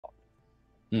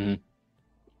Hmm.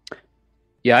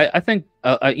 Yeah, I think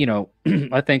you know,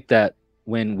 I think that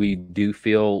when we do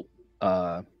feel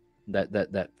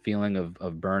that feeling of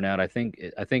burnout, I think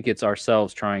it's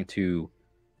ourselves trying to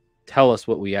tell us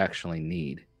what we actually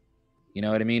need. You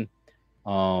know what I mean?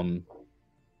 Um,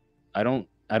 I don't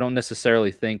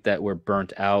necessarily think that we're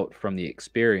burnt out from the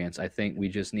experience. I think we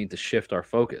just need to shift our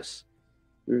focus.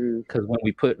 Hmm. Because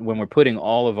when we're putting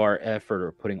all of our effort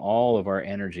or putting all of our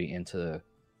energy into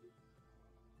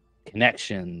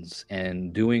connections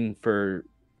and doing for,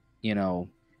 you know,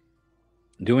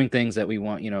 doing things that we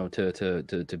want, you know,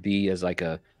 to be as like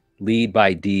a lead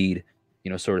by deed,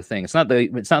 you know, sort of thing. It's not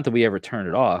that we ever turn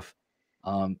it off.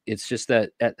 It's just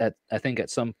that at I think at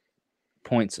some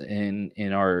points in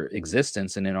our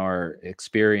existence and in our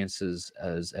experiences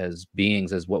as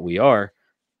beings as what we are,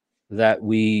 that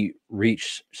we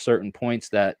reach certain points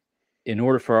that in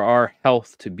order for our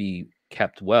health to be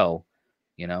kept well,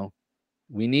 you know,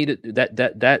 we need it,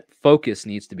 that focus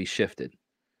needs to be shifted,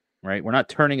 right? We're not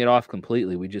turning it off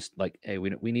completely. We just like, hey,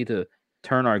 we need to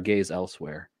turn our gaze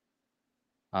elsewhere.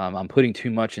 I'm putting too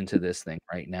much into this thing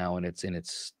right now, and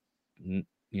it's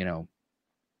you know,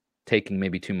 taking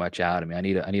maybe too much out of me. I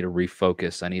need to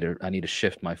refocus. I need to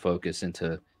shift my focus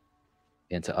into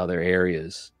other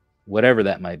areas, whatever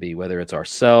that might be, whether it's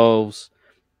ourselves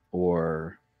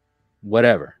or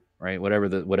whatever, right? Whatever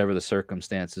the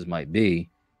circumstances might be.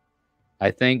 I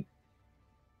think,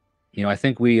 you know, I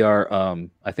think we are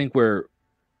I think we're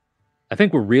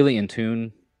really in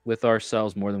tune with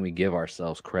ourselves more than we give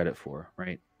ourselves credit for,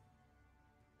 right?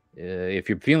 If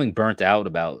you're feeling burnt out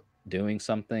about doing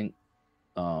something,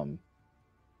 um,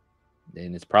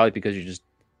 then it's probably because you're just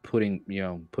putting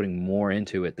more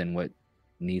into it than what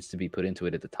needs to be put into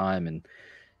it at the time, and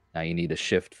now you need to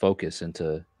shift focus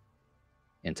into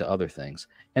other things.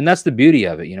 And that's the beauty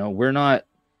of it. You know,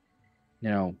 you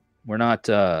know, we're not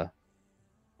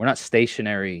we're not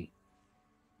stationary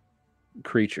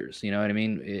creatures. You know what I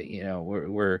mean? You know,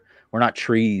 we're not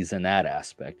trees in that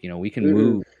aspect. You know, we can Hmm.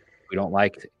 move. If we don't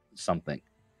like something.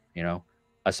 You know,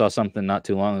 I saw something not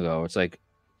too long ago. It's like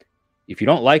if you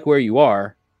don't like where you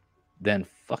are, then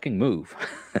fucking move.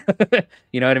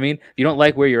 You know what I mean? If you don't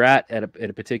like where you're at a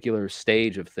particular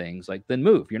stage of things, like then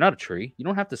move. You're not a tree. You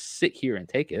don't have to sit here and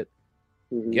take it.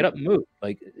 Hmm. Get up and move.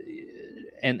 Like,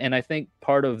 and I think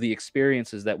part of the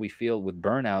experiences that we feel with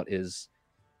burnout is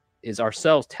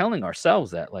ourselves telling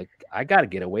ourselves that like I got to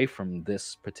get away from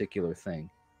this particular thing.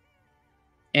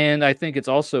 And I think it's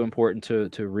also important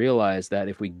to realize that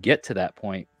if we get to that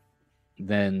point,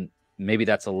 then maybe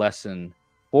that's a lesson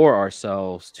for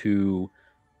ourselves to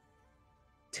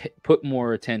put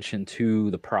more attention to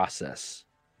the process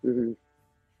Hmm.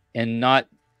 and not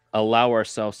allow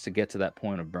ourselves to get to that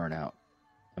point of burnout.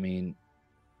 I mean,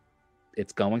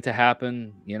 it's going to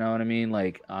happen, you know what I mean?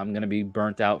 Like I'm going to be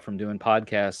burnt out from doing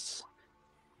podcasts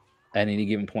at any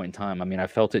given point in time. I mean, I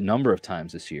felt it a number of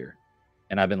times this year.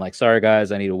 And I've been like, sorry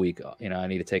guys, I need a week, you know, I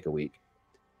need to take a week.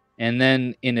 And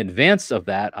then in advance of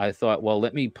that, I thought, well,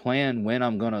 let me plan when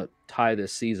I'm going to tie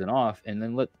this season off and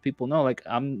then let people know like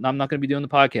I'm not going to be doing the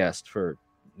podcast for,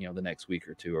 you know, the next week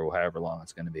or two or however long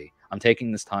it's going to be. I'm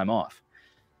taking this time off.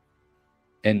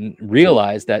 And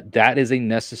realize that that is a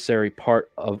necessary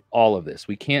part of all of this.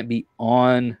 We can't be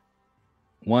on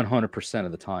 100%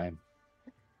 of the time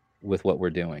with what we're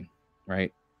doing,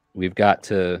 right? We've got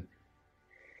to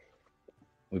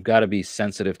we've got to be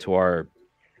sensitive to our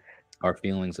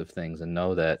feelings of things and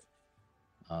know that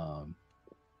um,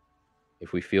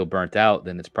 if we feel burnt out,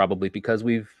 then it's probably because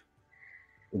we've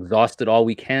exhausted all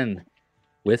we can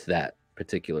with that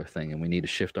particular thing, and we need to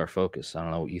shift our focus. I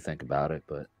don't know what you think about it,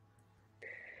 but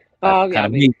that's Oh yeah, kind I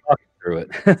of mean, me talking through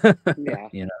it. yeah.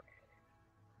 You know,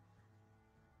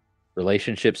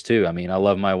 relationships too. I mean, I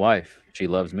love my wife; she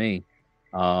loves me.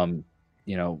 Um,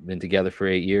 you know, been together for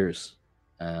 8 years,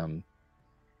 um,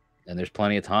 and there's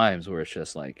plenty of times where it's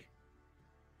just like,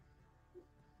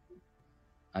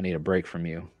 I need a break from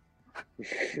you.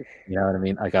 You know what I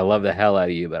mean? Like I love the hell out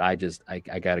of you, but I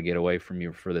got to get away from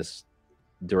you for this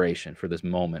duration, for this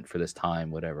moment, for this time,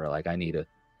 whatever. Like I need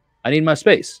my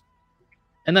space.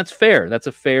 And that's fair. That's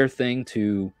a fair thing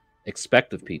to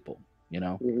expect of people, you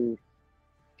know. Hmm.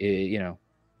 You know,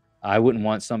 I wouldn't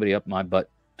want somebody up my butt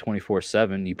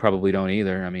 24/7. You probably don't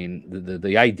either. I mean,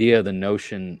 the idea, the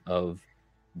notion of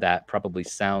that probably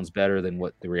sounds better than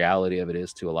what the reality of it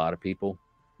is to a lot of people.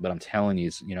 But I'm telling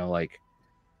you, you know, like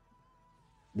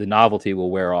the novelty will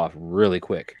wear off really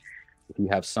quick if you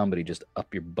have somebody just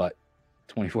up your butt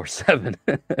 24/7.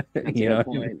 That's a You know good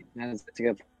what I mean? point. That's a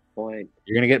good point.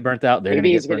 You're gonna get burnt out. They're gonna Maybe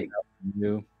get he's burnt gonna, out from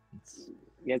you. It's,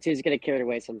 yeah, it's easy to get carried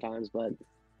away sometimes, but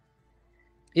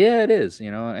Yeah, it is,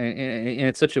 and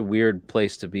it's such a weird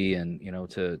place to be in,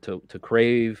 to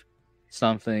crave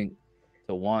something,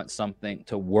 to want something,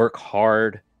 to work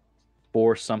hard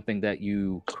for something that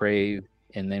you crave,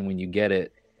 and then when you get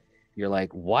it, you're like,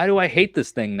 why do I hate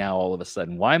this thing now all of a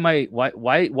sudden? Why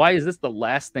is this the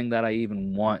last thing that I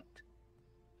even want,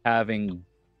 having,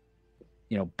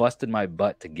 busted my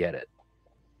butt to get it?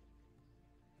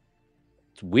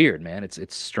 It's weird, man.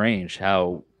 It's strange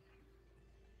how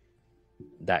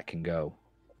that can go,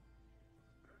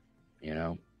 you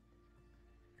know.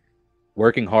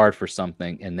 Working hard for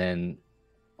something and then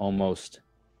almost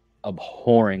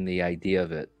abhorring the idea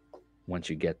of it once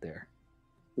you get there.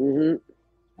 Hmm.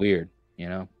 Weird,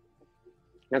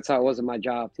 That's how it was in my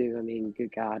job too. I mean,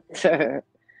 good God.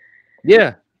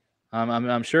 Yeah,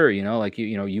 I'm sure. Like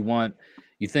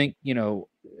you think,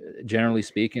 generally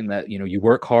speaking, that you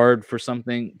work hard for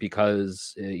something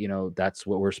because that's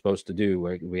what we're supposed to do.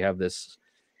 We have this,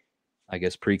 I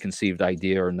guess, preconceived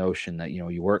idea or notion that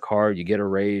you work hard, you get a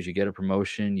raise, you get a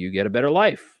promotion, you get a better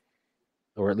life,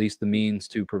 or at least the means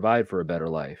to provide for a better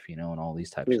life, and all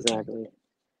these types of things. Exactly.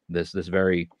 This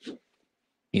very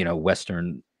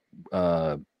Western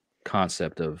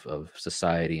concept of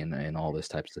society and all these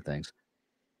types of things.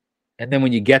 And then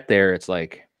when you get there, it's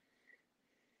like,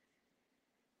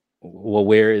 well,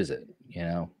 where is it?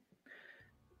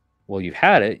 Well, you've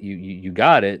had it, you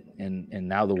got it, and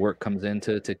now the work comes in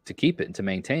to keep it and to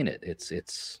maintain it.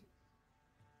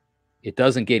 It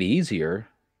doesn't get easier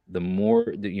the more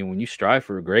that, when you strive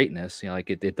for greatness, like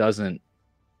it doesn't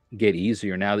get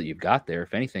easier now that you've got there.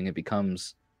 If anything, it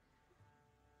becomes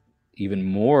even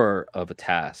more of a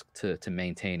task to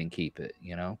maintain and keep it.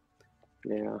 Yeah.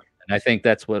 And I think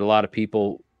that's what a lot of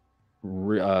people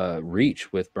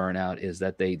reach with burnout, is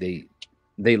that they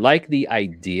like the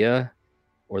idea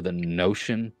or the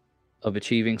notion of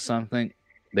achieving something.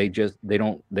 They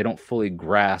don't fully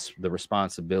grasp the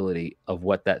responsibility of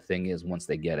what that thing is once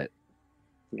they get it,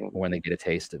 Yeah. or when they get a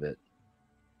taste of it.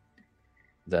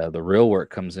 The real work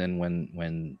comes in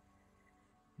when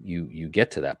you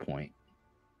get to that point.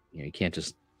 You can't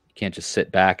just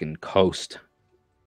sit back and coast